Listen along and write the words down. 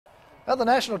Well, the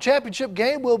national championship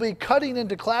game will be cutting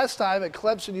into class time at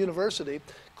Clemson University.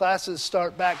 Classes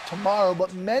start back tomorrow,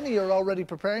 but many are already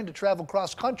preparing to travel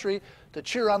cross country to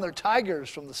cheer on their Tigers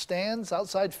from the stands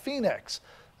outside Phoenix.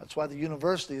 That's why the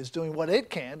university is doing what it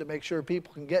can to make sure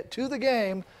people can get to the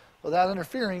game without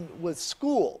interfering with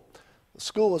school. The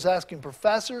school is asking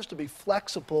professors to be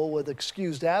flexible with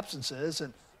excused absences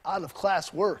and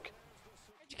out-of-class work.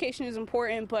 Education is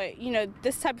important, but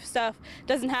this type of stuff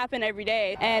doesn't happen every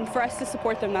day, and for us to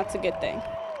support them, that's a good thing.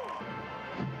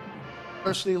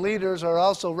 University leaders are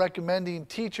also recommending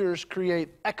teachers create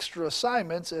extra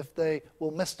assignments if they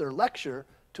will miss their lecture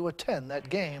to attend that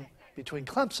game between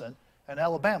Clemson and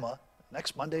Alabama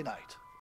next Monday night.